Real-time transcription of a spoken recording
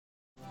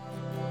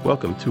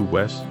Welcome to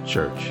West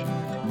Church.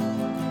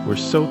 We're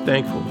so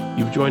thankful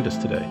you've joined us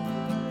today.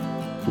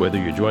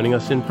 Whether you're joining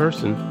us in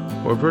person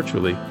or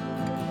virtually,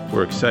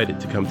 we're excited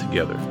to come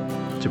together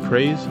to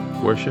praise,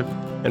 worship,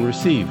 and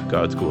receive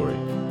God's glory.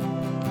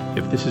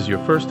 If this is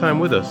your first time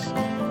with us,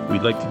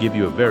 we'd like to give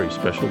you a very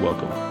special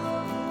welcome.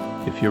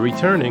 If you're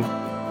returning,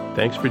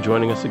 thanks for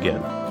joining us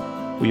again.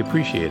 We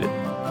appreciate it,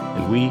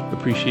 and we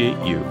appreciate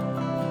you.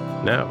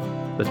 Now,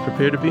 let's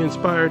prepare to be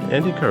inspired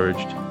and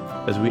encouraged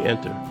as we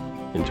enter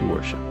into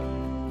worship.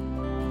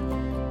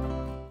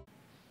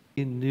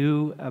 You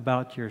knew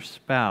about your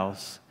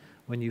spouse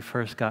when you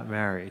first got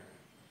married.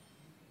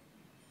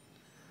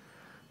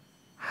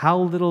 How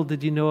little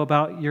did you know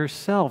about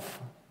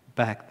yourself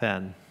back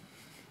then?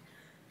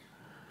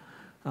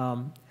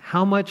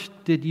 How much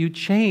did you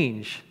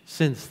change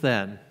since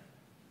then?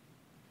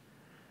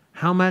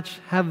 How much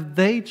have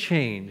they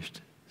changed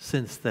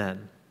since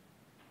then?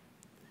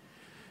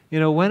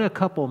 You know, when a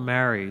couple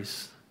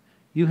marries,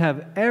 you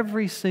have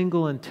every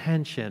single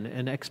intention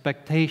and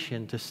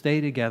expectation to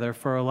stay together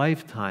for a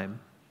lifetime.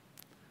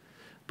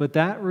 But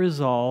that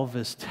resolve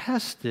is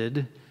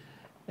tested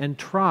and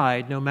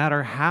tried no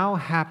matter how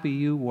happy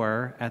you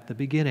were at the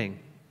beginning.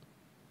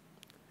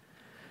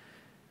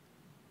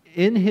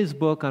 In his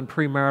book on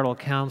premarital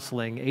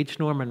counseling, H.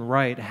 Norman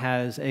Wright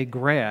has a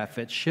graph.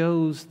 It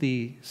shows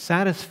the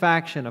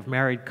satisfaction of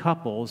married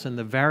couples in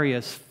the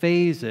various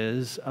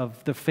phases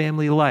of the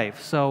family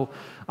life. So,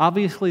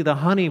 obviously, the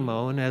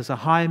honeymoon is a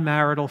high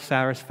marital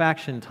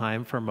satisfaction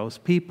time for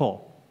most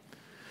people.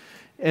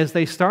 As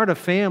they start a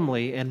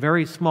family and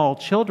very small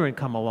children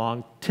come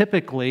along,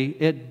 typically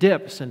it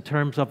dips in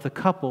terms of the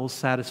couple's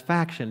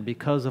satisfaction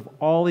because of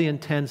all the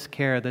intense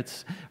care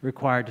that's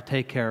required to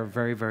take care of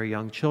very, very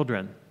young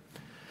children.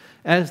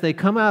 As they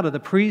come out of the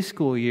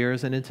preschool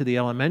years and into the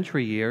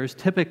elementary years,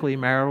 typically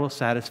marital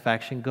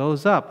satisfaction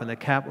goes up and the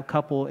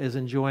couple is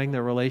enjoying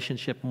their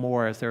relationship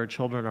more as their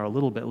children are a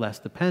little bit less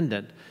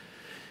dependent.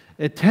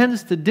 It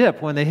tends to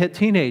dip when they hit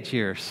teenage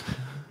years.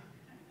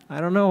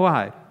 I don't know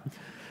why,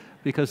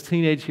 because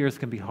teenage years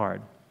can be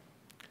hard.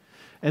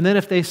 And then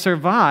if they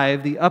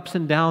survive the ups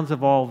and downs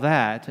of all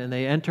that and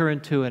they enter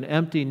into an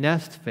empty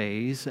nest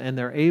phase and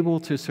they're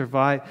able to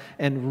survive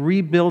and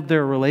rebuild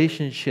their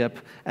relationship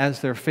as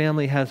their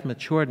family has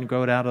matured and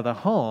grown out of the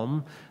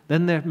home,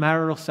 then their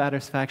marital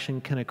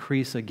satisfaction can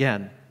increase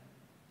again.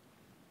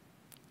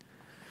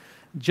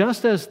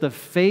 Just as the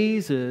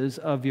phases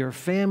of your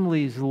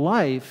family's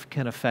life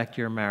can affect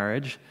your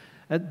marriage,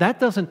 that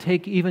doesn't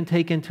even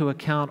take into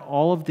account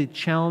all of the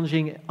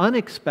challenging,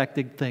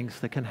 unexpected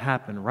things that can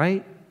happen,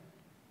 right?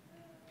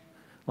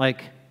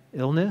 Like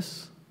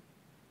illness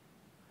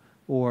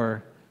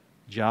or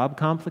job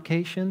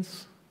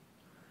complications,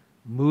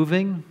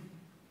 moving,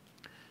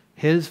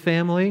 his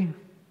family,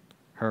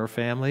 her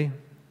family,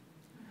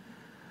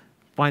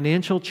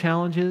 financial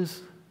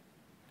challenges,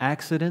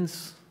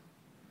 accidents,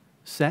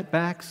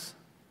 setbacks.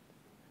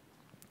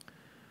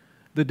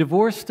 The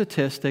divorce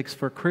statistics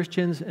for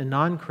Christians and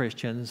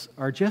non-Christians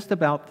are just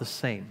about the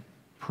same,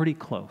 pretty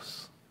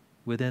close,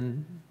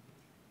 within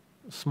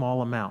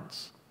small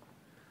amounts.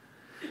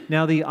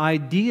 Now, the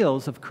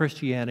ideals of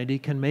Christianity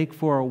can make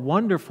for a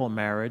wonderful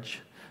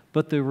marriage,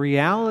 but the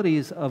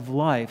realities of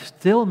life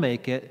still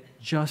make it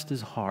just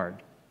as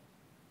hard.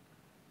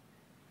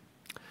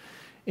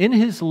 In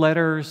his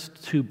letters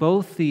to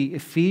both the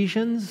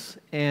Ephesians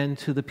and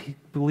to the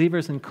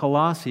believers in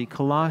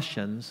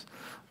Colossians,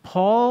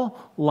 Paul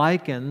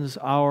likens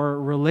our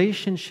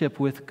relationship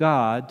with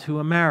God to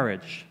a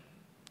marriage.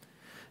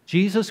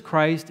 Jesus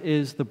Christ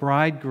is the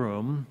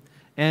bridegroom,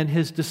 and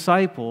his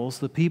disciples,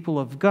 the people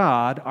of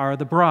God, are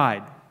the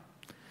bride.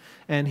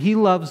 And he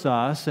loves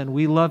us, and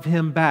we love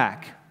him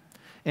back.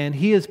 And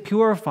he is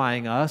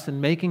purifying us and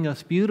making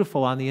us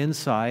beautiful on the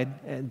inside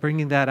and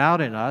bringing that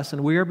out in us,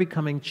 and we are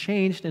becoming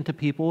changed into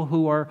people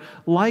who are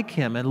like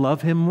him and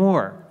love him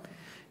more.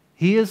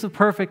 He is the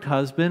perfect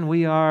husband.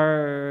 We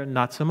are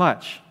not so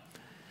much.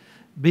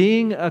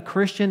 Being a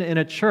Christian in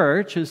a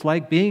church is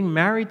like being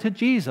married to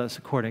Jesus,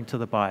 according to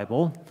the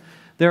Bible.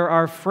 There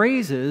are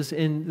phases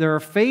in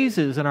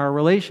our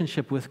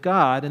relationship with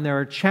God, and there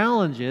are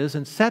challenges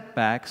and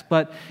setbacks,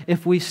 but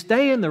if we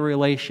stay in the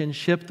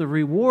relationship, the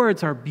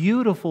rewards are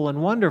beautiful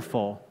and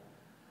wonderful.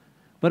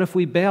 But if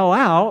we bail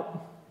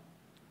out,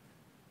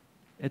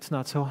 it's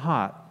not so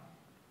hot.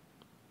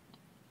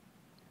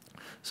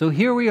 So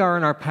here we are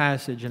in our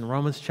passage in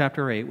Romans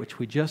chapter 8, which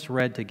we just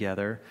read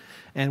together,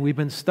 and we've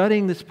been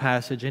studying this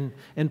passage,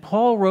 and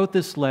Paul wrote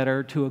this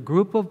letter to a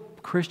group of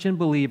Christian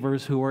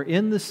believers who are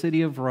in the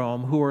city of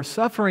Rome, who are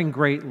suffering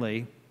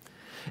greatly,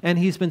 and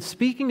he's been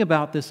speaking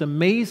about this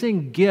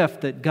amazing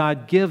gift that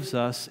God gives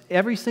us,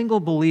 every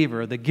single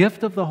believer, the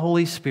gift of the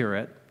Holy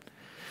Spirit.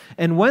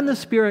 And when the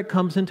Spirit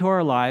comes into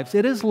our lives,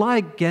 it is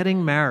like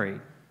getting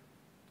married.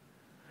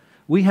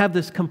 We have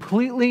this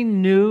completely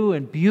new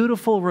and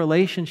beautiful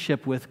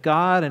relationship with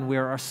God, and we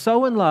are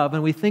so in love,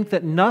 and we think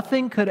that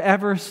nothing could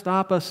ever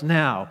stop us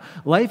now.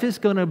 Life is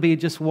going to be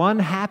just one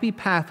happy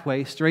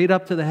pathway straight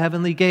up to the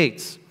heavenly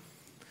gates.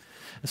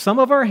 Some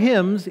of our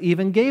hymns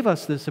even gave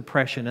us this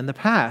impression in the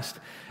past.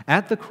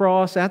 At the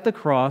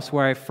cross,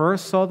 where I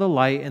first saw the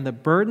light and the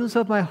burdens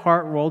of my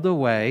heart rolled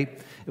away,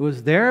 it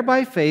was there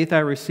by faith I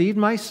received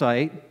my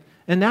sight,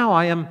 and now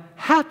I am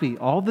happy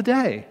all the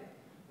day.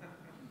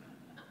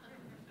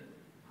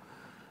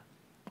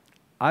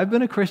 I've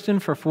been a Christian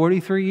for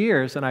 43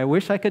 years, and I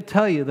wish I could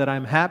tell you that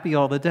I'm happy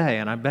all the day,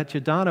 and I bet you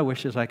Donna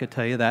wishes I could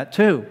tell you that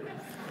too.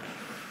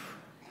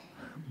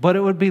 But it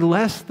would be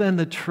less than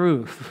the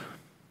truth.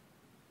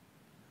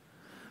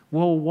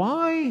 Well,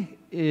 why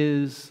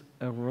is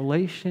a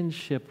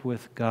relationship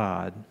with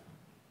God,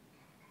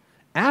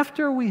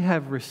 after we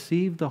have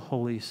received the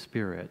Holy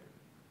Spirit,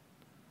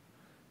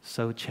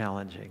 so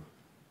challenging?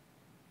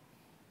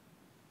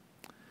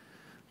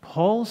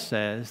 Paul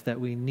says that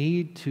we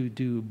need to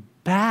do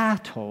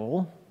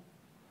battle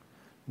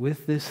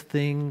with this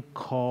thing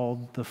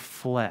called the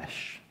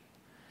flesh.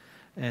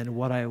 And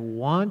what I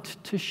want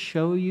to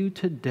show you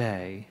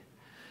today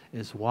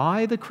is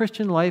why the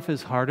Christian life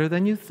is harder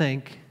than you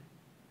think,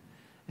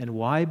 and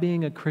why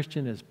being a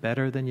Christian is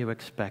better than you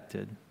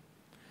expected.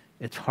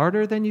 It's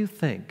harder than you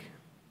think,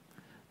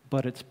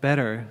 but it's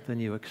better than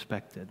you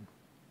expected.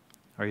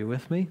 Are you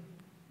with me?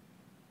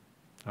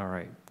 All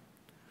right.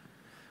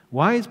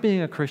 Why is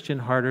being a Christian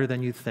harder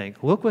than you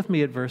think? Look with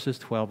me at verses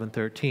 12 and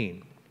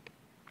 13.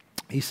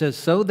 He says,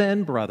 "So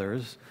then,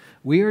 brothers,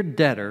 we are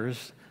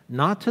debtors,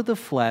 not to the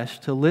flesh,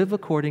 to live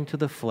according to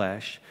the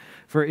flesh.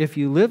 For if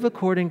you live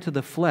according to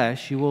the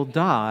flesh, you will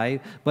die.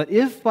 But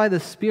if by the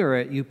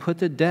Spirit you put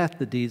to death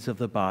the deeds of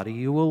the body,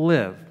 you will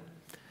live."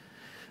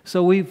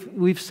 So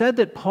we've said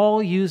that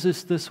Paul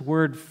uses this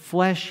word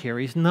flesh here.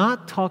 He's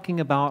not talking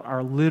about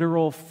our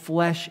literal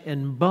flesh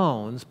and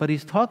bones, but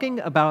he's talking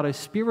about a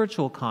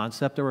spiritual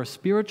concept or a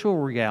spiritual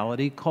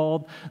reality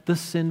called the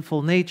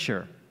sinful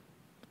nature.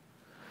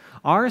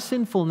 Our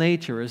sinful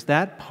nature is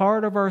that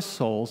part of our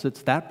souls,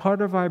 it's that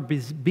part of our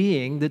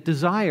being that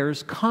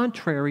desires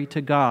contrary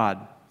to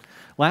God.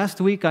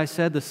 Last week I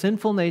said the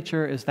sinful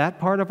nature is that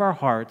part of our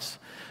hearts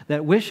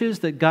that wishes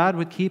that God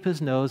would keep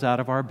his nose out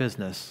of our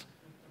business.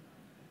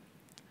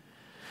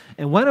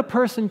 And when a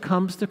person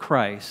comes to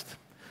Christ,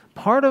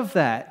 part of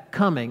that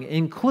coming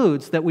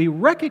includes that we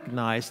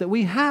recognize that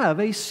we have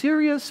a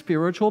serious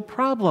spiritual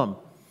problem,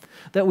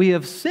 that we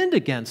have sinned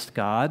against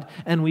God,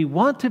 and we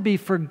want to be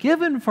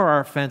forgiven for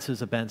our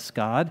offenses against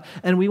God,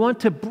 and we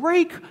want to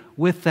break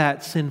with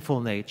that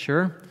sinful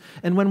nature.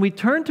 And when we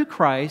turn to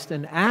Christ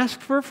and ask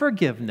for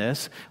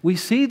forgiveness, we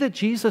see that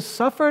Jesus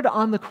suffered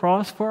on the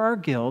cross for our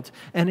guilt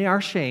and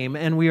our shame,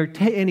 and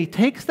he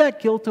takes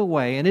that guilt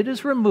away, and it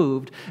is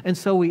removed. And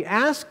so we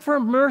ask for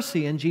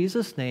mercy in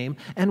Jesus' name,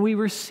 and we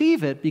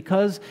receive it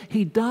because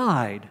he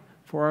died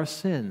for our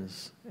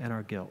sins and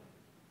our guilt.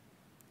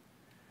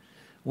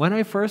 When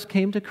I first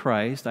came to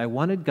Christ, I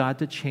wanted God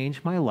to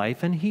change my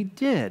life, and he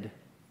did.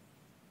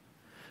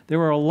 There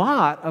were a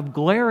lot of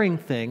glaring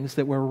things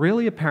that were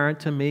really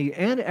apparent to me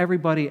and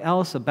everybody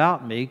else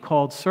about me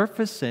called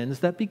surface sins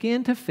that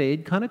began to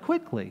fade kind of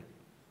quickly.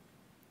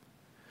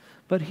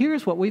 But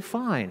here's what we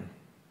find.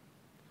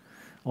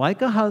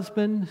 Like a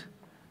husband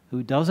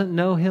who doesn't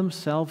know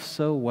himself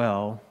so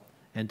well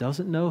and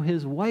doesn't know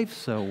his wife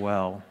so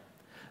well,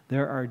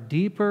 there are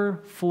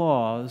deeper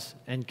flaws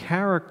and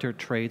character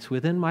traits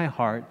within my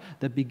heart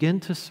that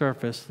begin to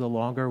surface the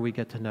longer we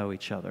get to know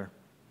each other.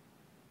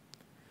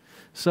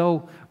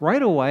 So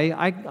right away,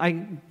 I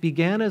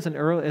began as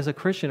a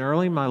Christian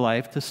early in my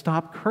life to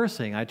stop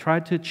cursing. I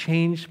tried to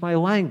change my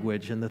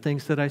language and the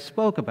things that I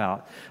spoke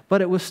about.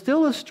 But it was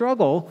still a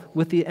struggle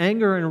with the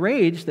anger and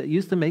rage that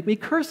used to make me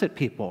curse at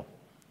people.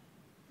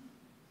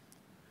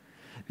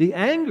 The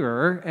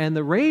anger and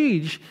the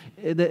rage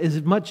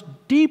is much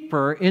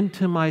deeper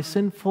into my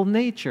sinful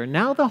nature.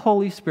 Now the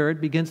Holy Spirit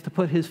begins to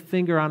put his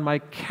finger on my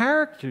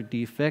character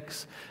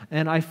defects,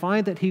 and I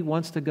find that he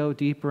wants to go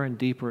deeper and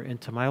deeper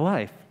into my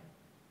life.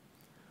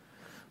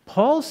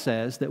 Paul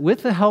says that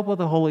with the help of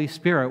the Holy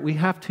Spirit, we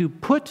have to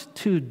put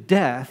to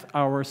death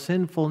our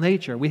sinful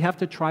nature. We have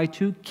to try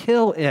to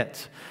kill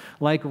it.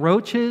 Like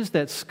roaches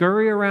that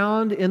scurry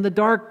around in the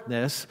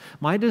darkness,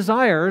 my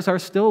desires are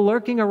still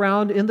lurking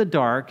around in the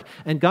dark,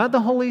 and God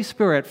the Holy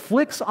Spirit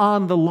flicks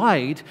on the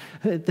light,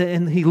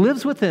 and he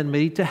lives within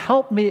me to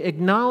help me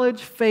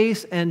acknowledge,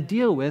 face, and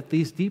deal with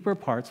these deeper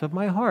parts of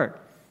my heart.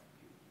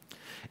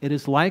 It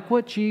is like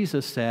what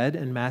Jesus said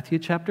in Matthew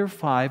chapter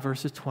 5,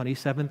 verses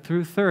 27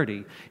 through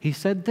 30. He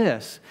said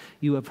this,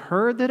 "You have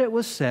heard that it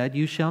was said,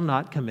 'You shall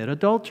not commit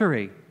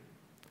adultery.'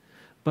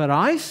 But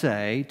I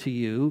say to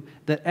you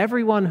that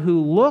everyone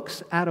who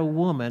looks at a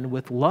woman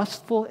with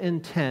lustful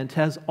intent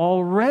has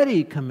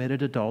already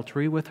committed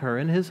adultery with her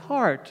in his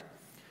heart.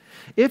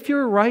 If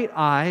your right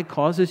eye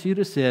causes you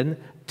to sin,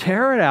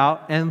 tear it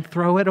out and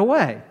throw it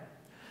away.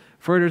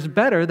 For it is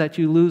better that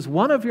you lose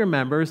one of your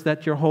members than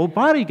that your whole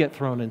body get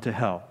thrown into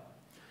hell.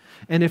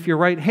 And if your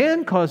right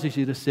hand causes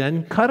you to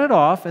sin, cut it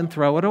off and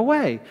throw it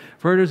away.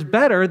 For it is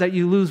better that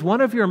you lose one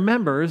of your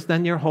members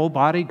than your whole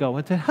body go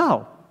into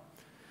hell."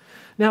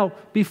 Now,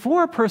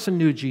 before a person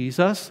knew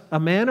Jesus, a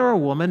man or a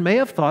woman may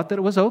have thought that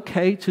it was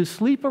okay to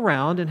sleep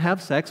around and have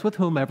sex with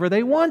whomever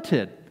they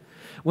wanted.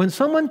 When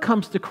someone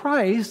comes to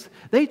Christ,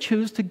 they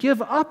choose to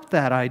give up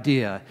that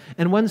idea.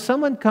 And when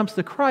someone comes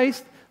to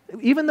Christ,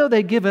 even though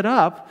they give it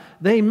up,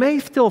 they may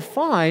still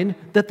find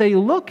that they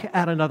look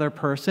at another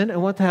person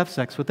and want to have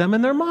sex with them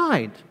in their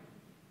mind.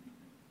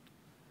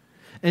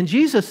 And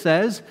Jesus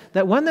says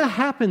that when that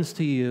happens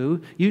to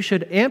you, you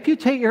should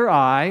amputate your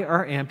eye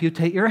or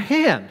amputate your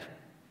hand.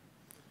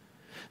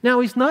 Now,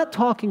 he's not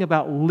talking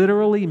about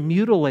literally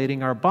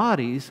mutilating our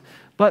bodies,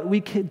 but we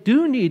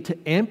do need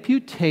to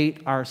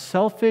amputate our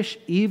selfish,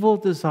 evil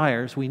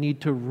desires. We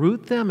need to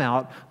root them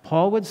out.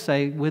 Paul would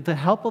say, with the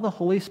help of the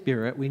Holy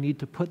Spirit, we need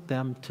to put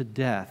them to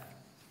death.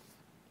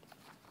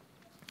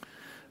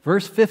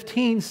 Verse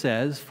 15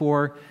 says,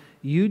 "For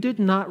you did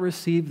not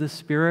receive the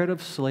spirit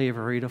of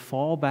slavery to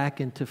fall back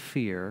into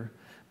fear,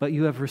 but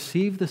you have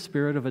received the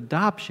spirit of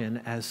adoption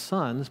as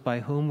sons,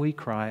 by whom we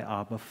cry,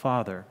 Abba,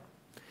 Father."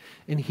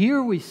 And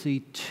here we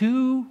see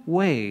two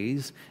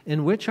ways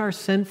in which our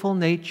sinful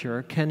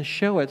nature can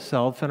show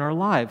itself in our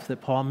lives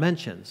that Paul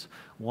mentions.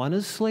 One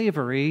is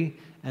slavery,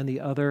 and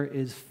the other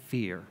is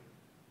fear.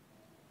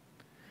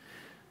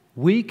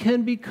 We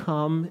can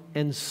become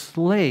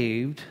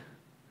enslaved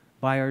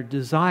by our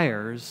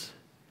desires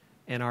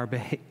and our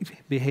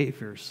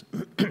behaviors.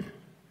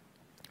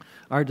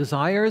 Our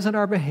desires and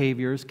our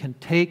behaviors can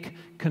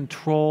take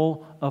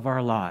control of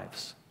our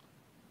lives.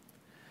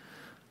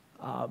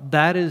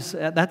 Addiction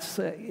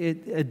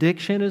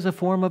is a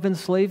form of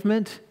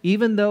enslavement.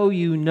 Even though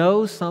you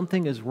know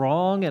something is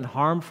wrong and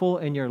harmful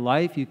in your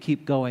life, you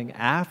keep going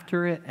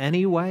after it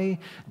anyway.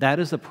 That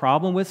is a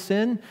problem with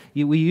sin.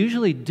 We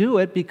usually do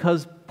it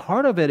because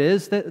part of it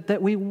is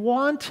that we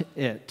want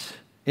it.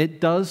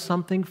 It does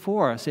something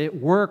for us. It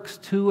works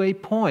to a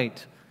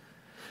point.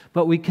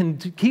 But we can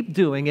keep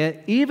doing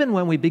it even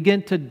when we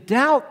begin to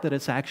doubt that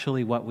it's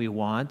actually what we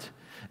want.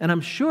 And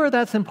I'm sure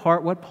that's in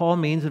part what Paul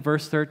means in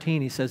verse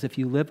 13. He says, if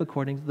you live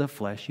according to the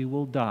flesh, you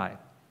will die.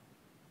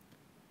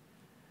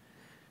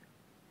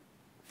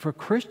 For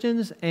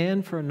Christians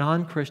and for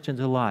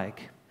non-Christians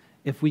alike,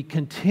 if we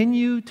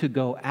continue to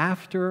go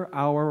after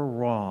our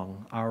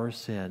wrong, our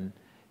sin,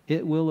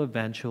 it will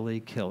eventually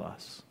kill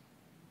us.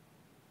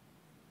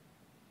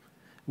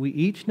 We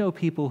each know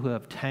people who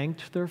have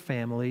tanked their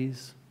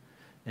families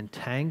and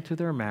tanked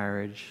their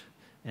marriage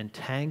and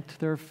tanked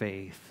their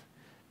faith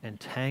and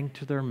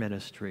tanked their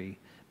ministry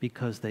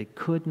because they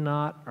could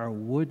not or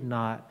would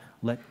not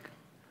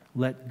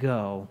let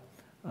go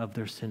of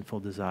their sinful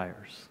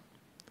desires.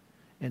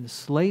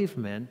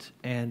 Enslavement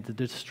and the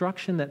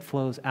destruction that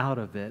flows out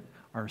of it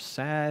are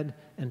sad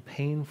and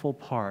painful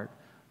part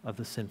of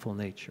the sinful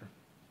nature.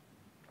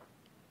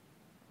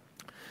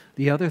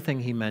 The other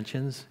thing he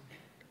mentions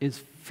is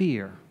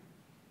fear.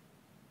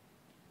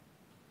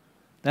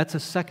 That's a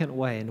second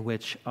way in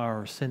which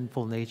our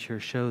sinful nature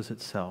shows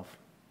itself.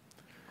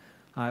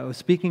 I was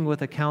speaking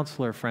with a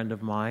counselor friend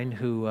of mine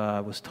who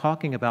was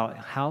talking about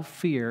how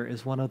fear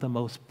is one of the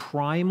most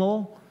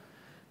primal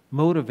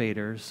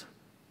motivators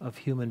of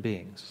human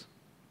beings.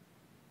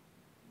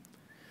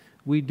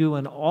 We do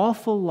an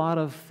awful lot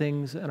of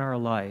things in our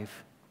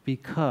life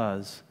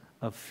because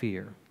of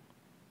fear.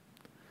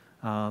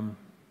 Even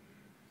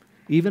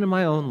in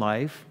my own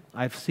life,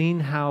 I've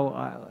seen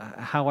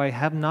how I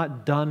have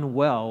not done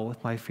well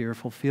with my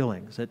fearful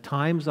feelings. At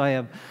times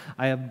I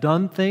have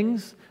done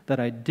things that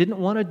I didn't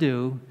want to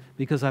do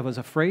because I was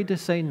afraid to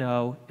say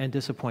no and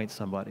disappoint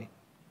somebody.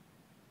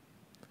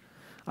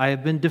 I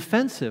have been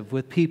defensive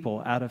with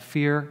people out of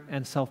fear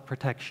and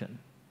self-protection.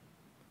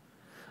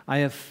 I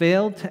have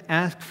failed to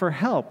ask for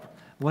help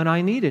when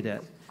I needed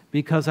it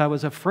because I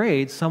was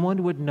afraid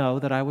someone would know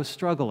that I was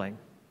struggling.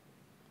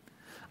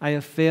 I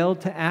have failed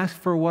to ask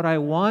for what I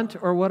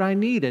want or what I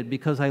needed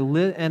because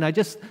I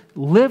just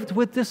lived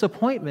with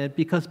disappointment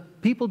because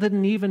people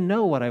didn't even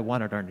know what I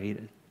wanted or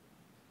needed.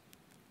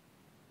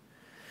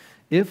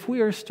 If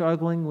we are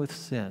struggling with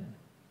sin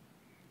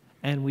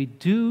and we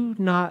do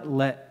not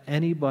let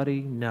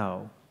anybody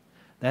know,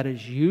 that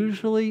is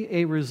usually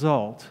a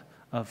result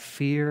of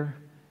fear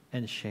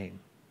and shame.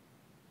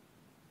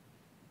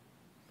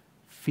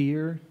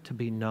 Fear to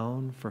be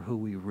known for who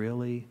we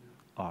really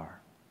are.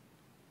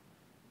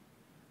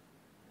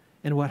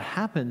 And what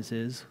happens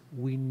is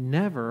we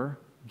never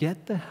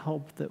get the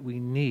help that we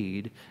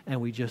need,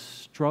 and we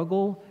just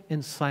struggle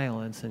in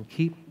silence and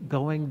keep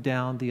going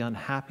down the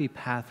unhappy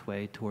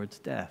pathway towards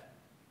death.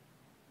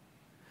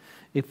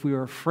 If we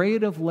are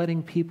afraid of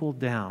letting people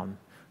down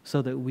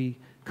so that we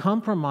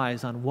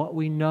compromise on what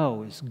we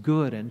know is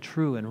good and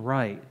true and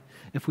right,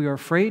 if we are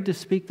afraid to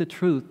speak the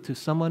truth to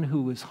someone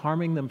who is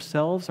harming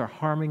themselves or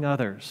harming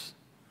others,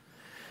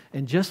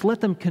 and just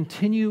let them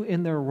continue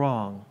in their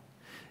wrong,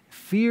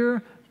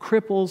 fear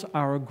cripples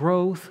our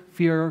growth,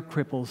 fear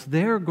cripples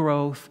their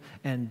growth,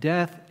 and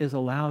death is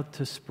allowed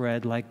to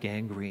spread like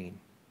gangrene.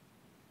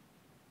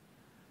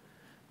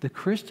 The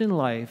Christian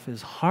life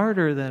is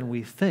harder than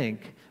we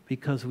think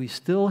because we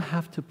still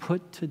have to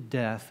put to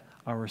death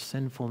our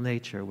sinful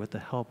nature with the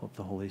help of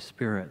the Holy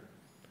Spirit.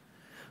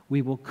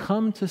 we will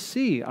come to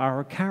see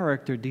our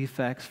character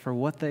defects for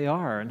what they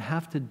are and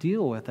have to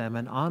deal with them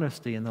in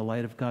honesty in the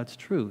light of God's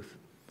truth.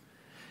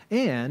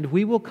 And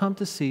we will come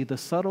to see the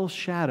subtle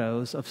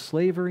shadows of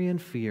slavery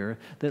and fear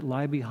that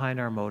lie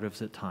behind our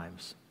motives at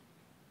times.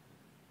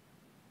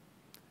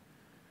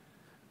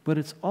 But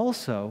it's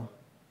also,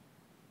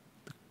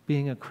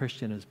 being a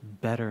Christian is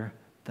better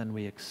than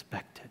we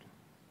expected.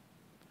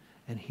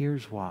 And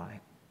here's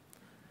why.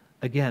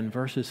 Again,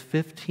 verses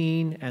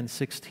 15 and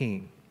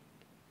 16.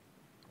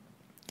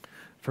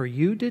 For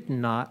you did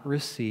not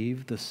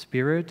receive the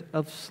spirit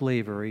of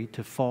slavery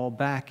to fall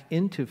back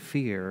into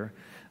fear,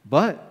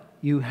 but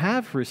you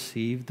have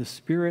received the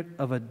spirit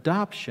of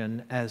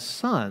adoption as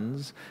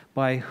sons,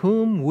 by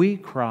whom we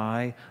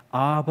cry,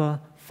 Abba,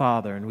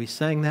 Father. And we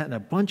sang that in a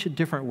bunch of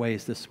different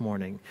ways this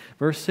morning.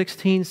 Verse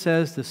 16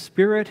 says, the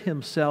Spirit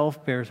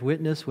himself bears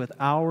witness with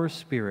our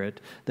spirit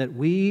that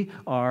we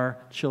are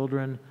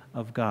children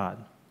of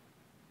God.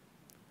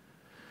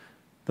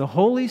 The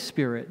Holy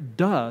Spirit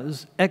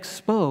does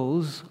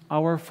expose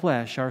our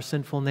flesh, our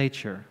sinful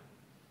nature,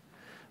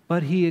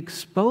 but he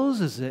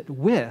exposes it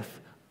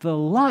with the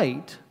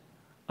light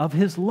of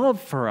his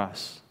love for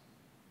us.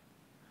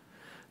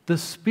 The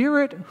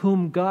Spirit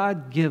whom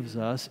God gives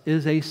us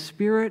is a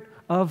spirit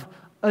of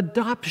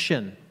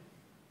adoption.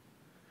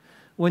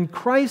 When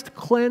Christ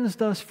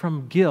cleansed us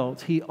from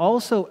guilt, he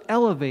also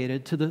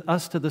elevated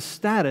us to the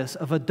status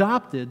of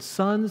adopted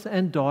sons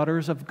and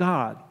daughters of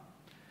God.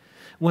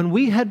 When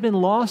we had been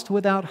lost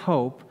without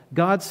hope,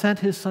 God sent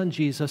his Son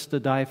Jesus to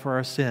die for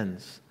our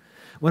sins.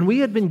 When we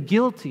had been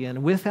guilty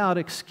and without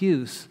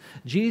excuse,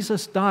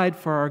 Jesus died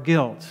for our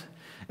guilt.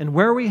 And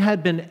where we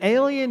had been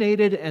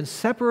alienated and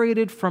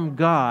separated from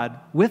God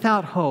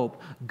without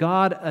hope,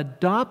 God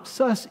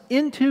adopts us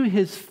into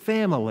his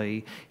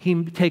family.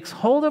 He takes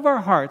hold of our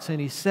hearts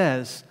and he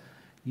says,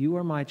 you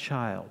are my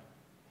child.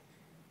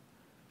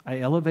 I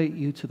elevate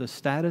you to the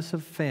status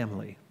of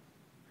family.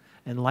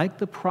 And like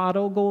the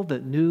prodigal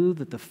that knew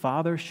that the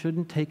father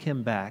shouldn't take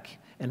him back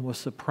and was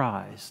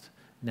surprised,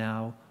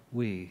 now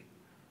we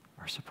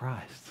are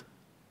surprised.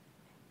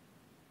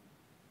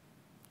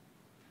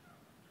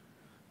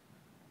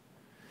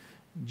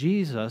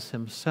 Jesus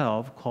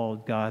himself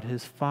called God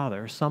his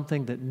Father,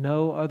 something that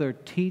no other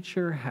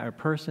teacher or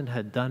person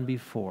had done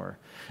before.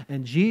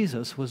 And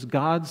Jesus was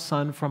God's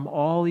Son from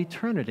all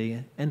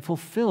eternity and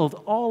fulfilled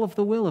all of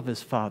the will of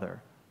his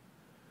Father.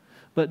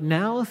 But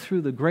now,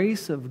 through the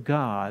grace of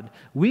God,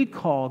 we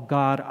call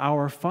God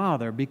our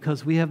Father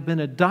because we have been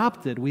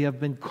adopted. We have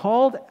been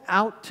called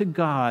out to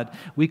God.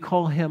 We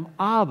call him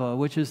Abba,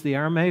 which is the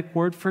Aramaic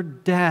word for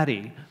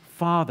daddy,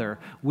 Father.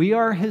 We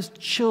are his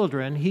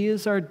children. He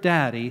is our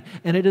daddy.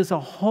 And it is a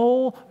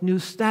whole new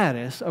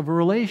status of a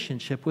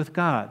relationship with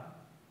God.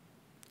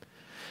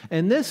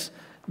 And this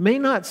may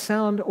not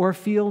sound or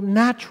feel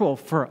natural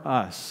for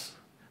us.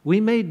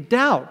 We may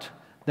doubt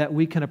that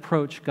we can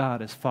approach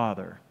God as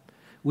Father.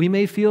 We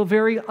may feel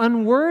very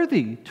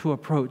unworthy to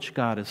approach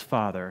God as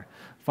Father.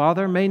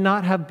 Father may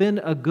not have been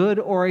a good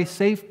or a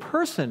safe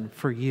person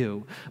for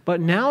you,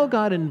 but now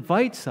God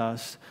invites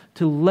us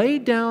to lay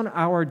down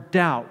our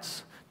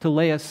doubts, to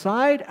lay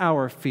aside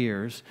our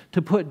fears,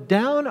 to put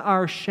down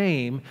our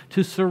shame,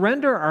 to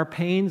surrender our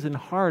pains and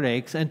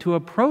heartaches, and to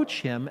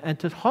approach him and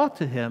to talk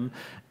to him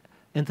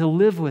and to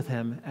live with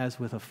him as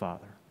with a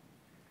father.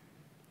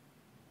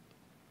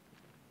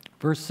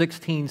 Verse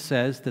 16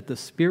 says that the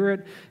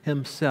Spirit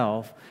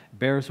himself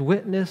bears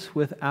witness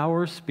with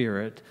our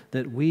spirit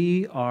that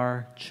we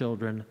are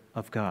children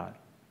of God.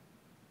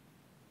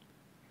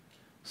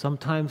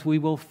 Sometimes we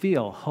will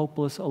feel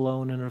hopeless,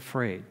 alone, and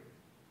afraid.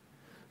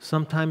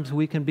 Sometimes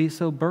we can be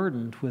so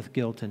burdened with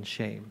guilt and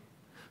shame.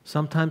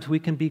 Sometimes we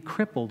can be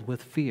crippled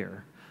with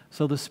fear.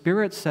 So the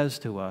Spirit says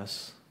to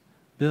us,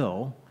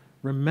 Bill,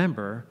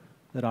 remember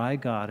that I,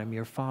 God, am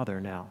your Father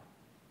now.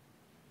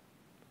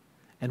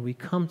 And we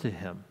come to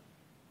him.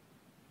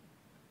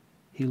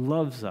 He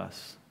loves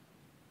us.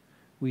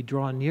 We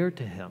draw near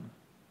to him.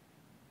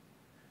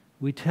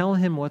 We tell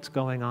him what's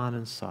going on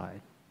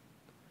inside.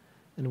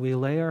 And we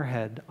lay our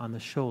head on the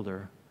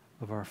shoulder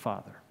of our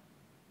Father.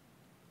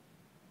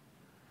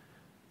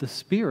 The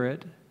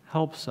Spirit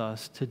helps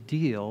us to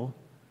deal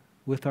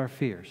with our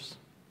fears.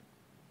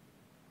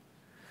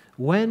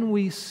 When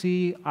we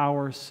see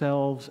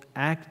ourselves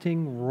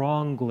acting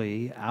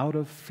wrongly out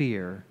of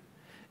fear,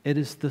 it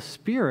is the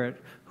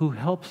Spirit who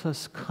helps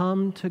us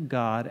come to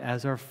God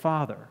as our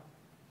Father.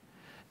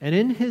 And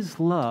in his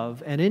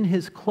love and in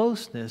his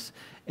closeness,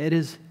 it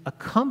is a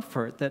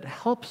comfort that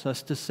helps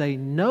us to say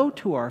no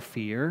to our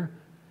fear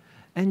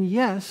and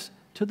yes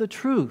to the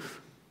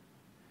truth.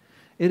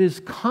 It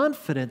is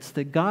confidence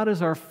that God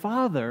is our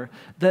Father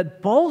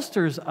that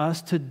bolsters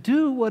us to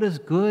do what is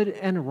good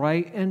and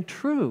right and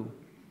true.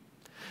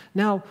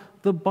 Now,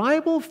 the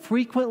Bible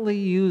frequently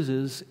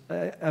uses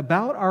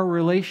about our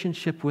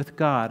relationship with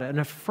God and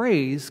a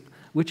phrase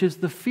which is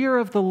the fear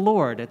of the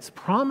Lord. It's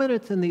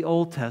prominent in the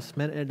Old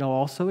Testament and it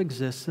also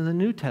exists in the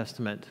New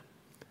Testament.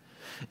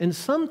 And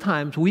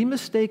sometimes we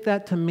mistake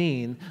that to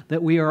mean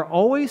that we are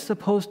always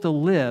supposed to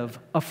live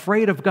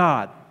afraid of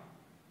God.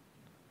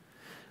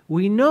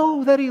 We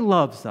know that He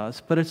loves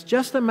us, but it's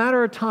just a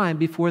matter of time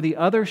before the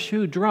other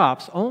shoe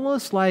drops,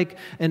 almost like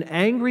an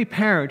angry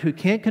parent who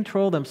can't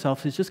control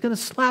themselves is just going to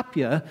slap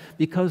you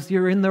because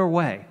you're in their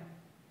way.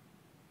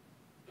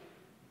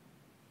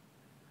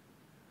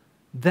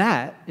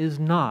 That is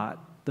not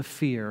the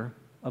fear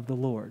of the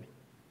Lord.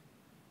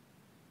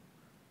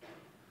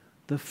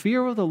 The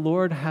fear of the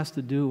Lord has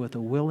to do with a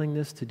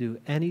willingness to do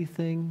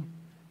anything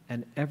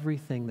and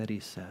everything that He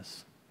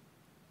says.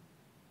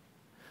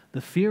 The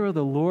fear of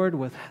the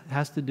Lord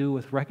has to do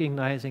with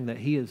recognizing that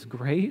He is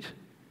great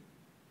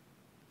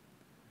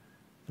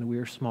and we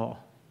are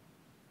small.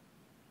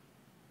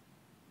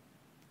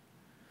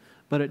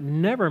 But it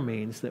never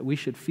means that we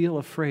should feel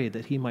afraid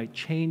that He might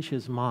change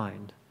His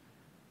mind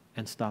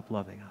and stop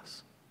loving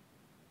us.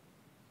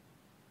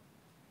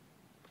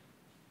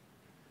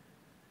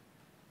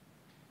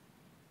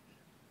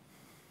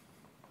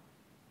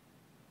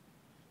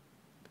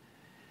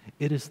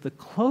 It is the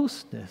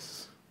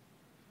closeness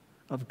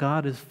of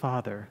God as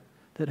Father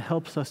that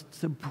helps us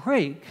to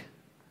break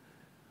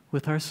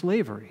with our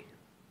slavery.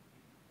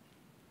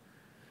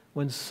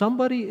 When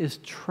somebody is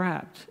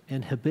trapped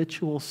in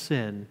habitual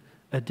sin,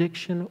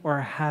 addiction,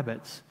 or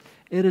habits,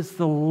 it is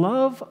the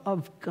love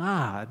of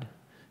God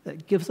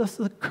that gives us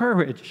the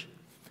courage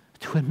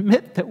to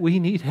admit that we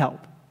need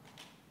help.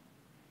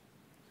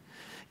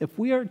 If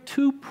we are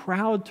too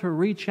proud to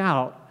reach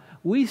out,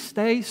 we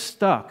stay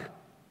stuck.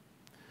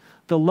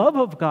 The love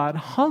of God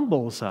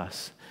humbles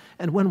us.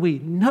 And when we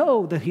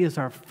know that He is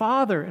our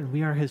Father and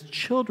we are His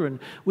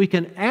children, we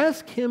can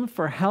ask Him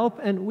for help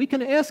and we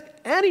can ask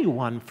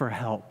anyone for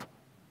help.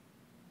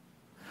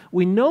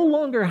 We no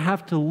longer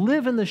have to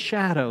live in the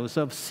shadows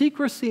of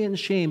secrecy and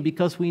shame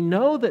because we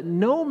know that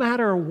no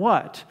matter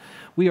what,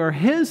 we are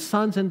His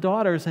sons and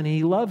daughters and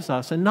He loves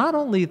us. And not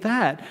only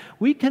that,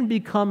 we can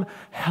become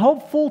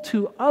helpful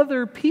to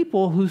other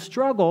people who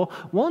struggle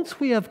once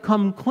we have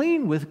come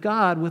clean with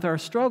God with our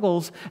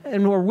struggles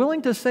and we're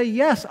willing to say,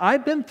 yes,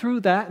 I've been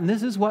through that and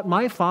this is what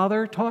my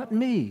Father taught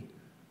me.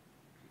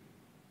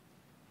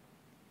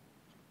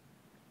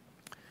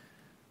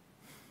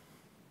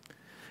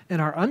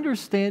 And our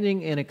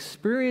understanding and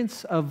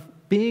experience of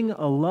being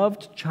a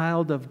loved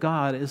child of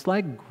God is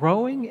like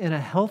growing in a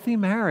healthy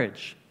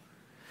marriage.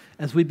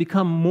 As we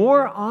become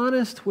more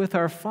honest with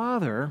our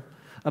Father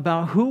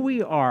about who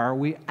we are,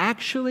 we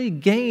actually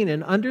gain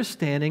an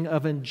understanding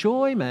of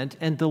enjoyment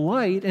and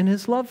delight in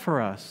His love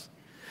for us.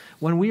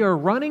 When we are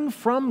running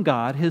from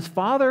God, His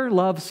Father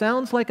love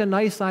sounds like a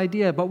nice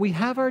idea, but we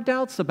have our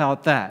doubts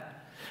about that.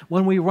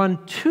 When we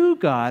run to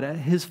God,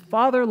 His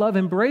Father love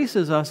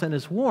embraces us in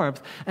His warmth,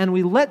 and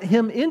we let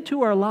Him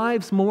into our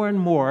lives more and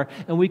more,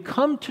 and we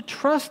come to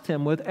trust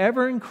Him with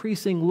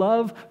ever-increasing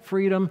love,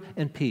 freedom,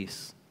 and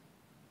peace.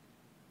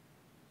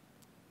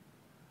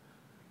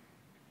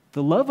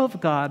 The love of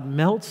God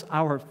melts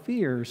our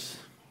fears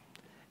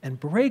and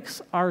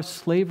breaks our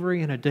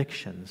slavery and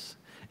addictions.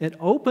 It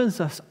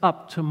opens us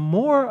up to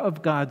more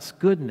of God's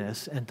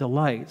goodness and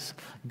delights.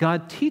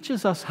 God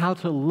teaches us how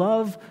to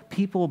love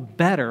people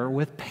better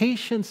with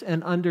patience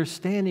and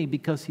understanding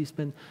because He's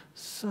been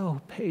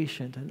so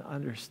patient and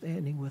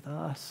understanding with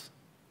us.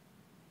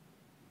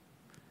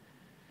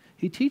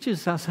 He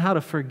teaches us how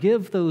to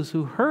forgive those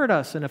who hurt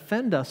us and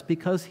offend us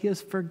because He has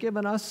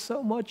forgiven us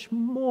so much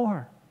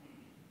more.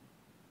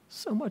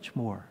 So much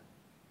more.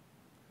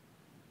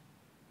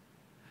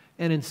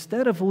 And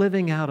instead of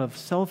living out of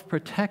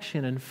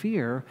self-protection and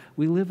fear,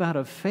 we live out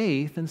of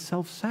faith and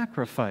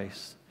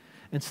self-sacrifice.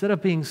 Instead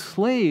of being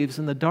slaves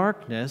in the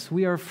darkness,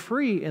 we are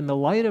free in the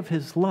light of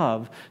His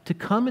love to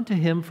come into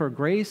Him for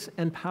grace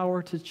and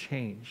power to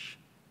change.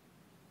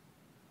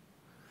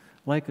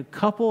 Like a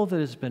couple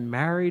that has been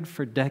married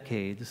for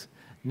decades,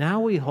 now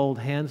we hold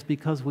hands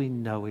because we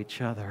know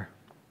each other.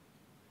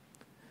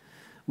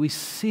 We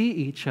see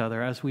each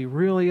other as we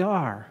really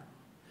are.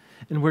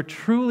 And we're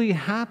truly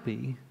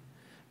happy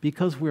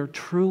because we're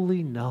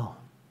truly known.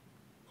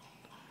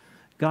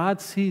 God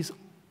sees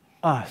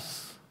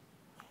us,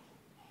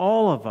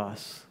 all of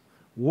us,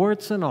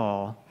 warts and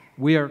all.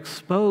 We are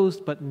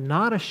exposed but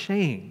not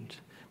ashamed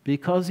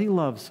because He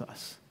loves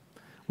us.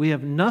 We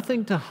have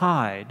nothing to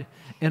hide,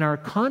 and our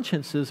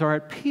consciences are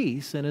at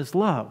peace in His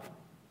love.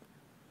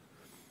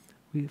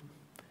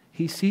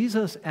 He sees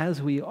us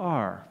as we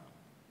are.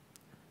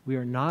 We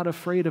are not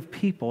afraid of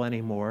people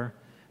anymore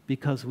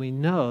because we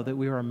know that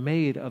we are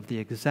made of the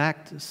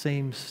exact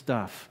same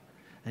stuff,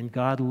 and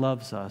God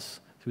loves us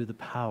through the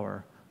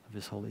power of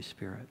His Holy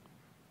Spirit.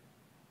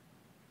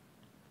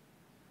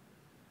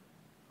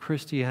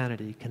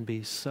 Christianity can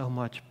be so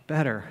much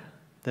better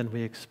than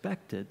we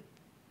expected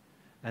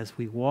as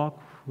we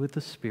walk with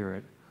the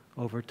Spirit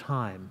over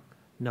time,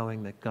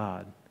 knowing that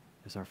God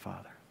is our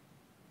Father.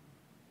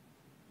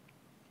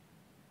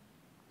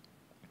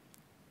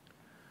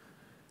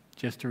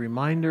 Just a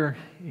reminder,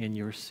 in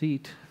your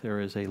seat, there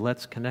is a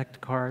Let's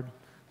Connect card.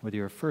 Whether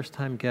you're a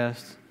first-time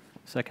guest,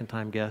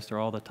 second-time guest, or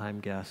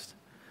all-the-time guest,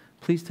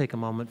 please take a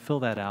moment,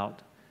 fill that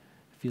out.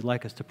 If you'd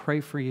like us to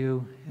pray for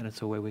you, and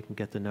it's a way we can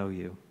get to know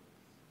you.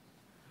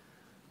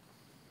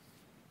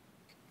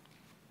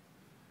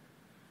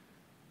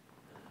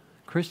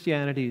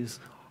 Christianity is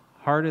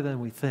harder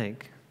than we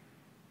think,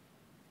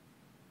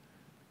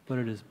 but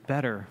it is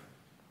better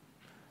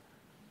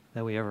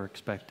than we ever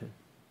expected.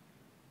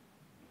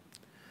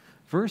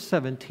 Verse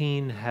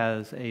 17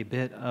 has a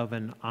bit of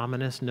an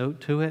ominous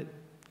note to it.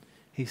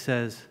 He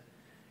says,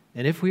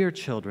 "And if we are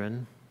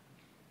children,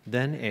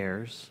 then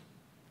heirs,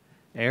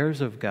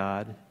 heirs of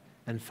God,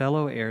 and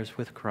fellow heirs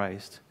with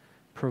Christ,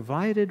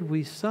 provided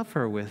we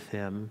suffer with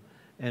him,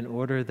 in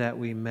order that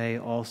we may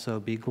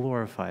also be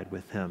glorified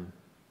with him."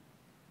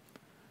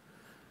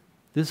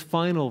 This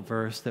final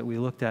verse that we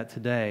looked at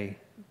today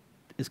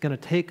is going to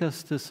take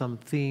us to some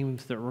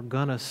themes that we're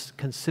going to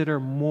consider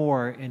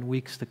more in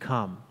weeks to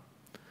come.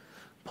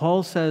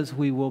 Paul says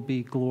we will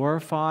be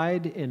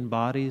glorified in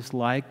bodies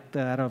like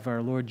that of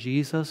our Lord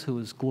Jesus, who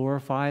was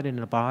glorified in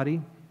a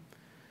body.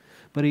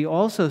 But he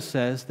also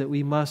says that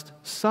we must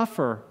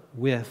suffer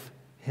with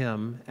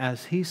him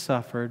as he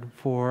suffered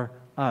for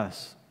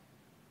us.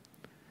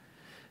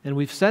 And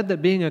we've said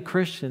that being a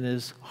Christian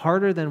is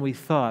harder than we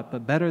thought,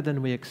 but better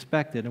than we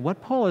expected. And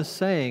what Paul is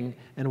saying,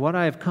 and what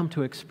I have come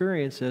to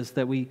experience, is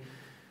that we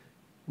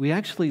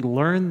actually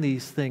learn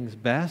these things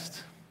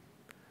best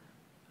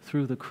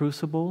through the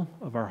crucible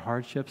of our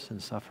hardships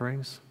and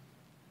sufferings.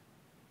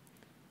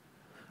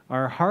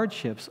 Our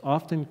hardships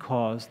often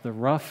cause the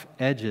rough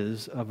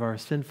edges of our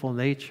sinful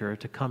nature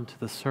to come to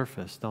the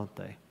surface, don't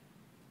they?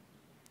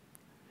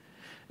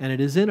 And it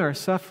is in our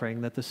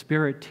suffering that the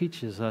Spirit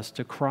teaches us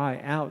to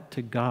cry out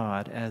to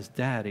God as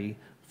Daddy,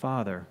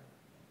 Father.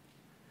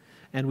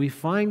 And we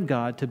find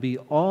God to be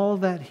all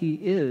that He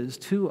is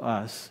to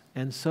us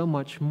and so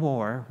much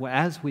more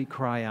as we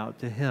cry out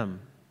to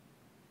Him.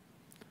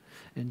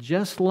 And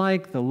just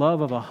like the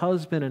love of a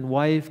husband and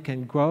wife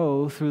can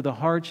grow through the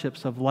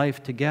hardships of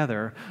life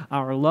together,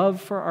 our love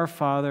for our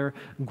Father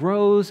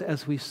grows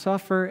as we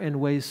suffer in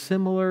ways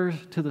similar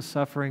to the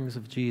sufferings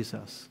of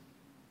Jesus.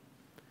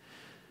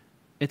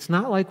 It's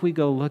not like we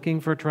go looking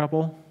for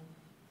trouble,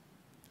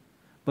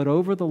 but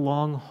over the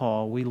long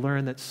haul, we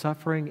learn that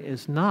suffering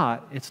it's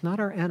not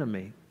our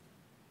enemy,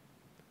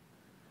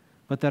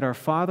 but that our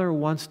Father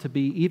wants to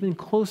be even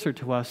closer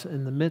to us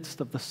in the midst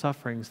of the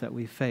sufferings that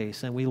we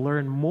face. And we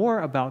learn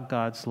more about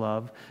God's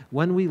love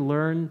when we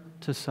learn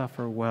to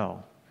suffer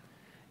well,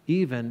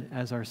 even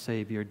as our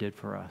Savior did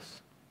for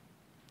us.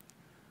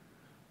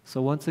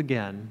 So once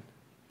again,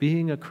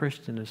 being a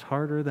Christian is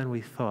harder than we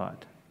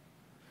thought,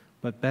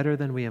 but better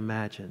than we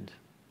imagined,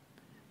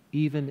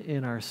 even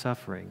in our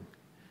suffering,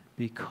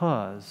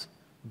 because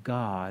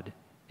God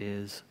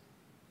is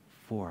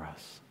for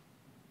us.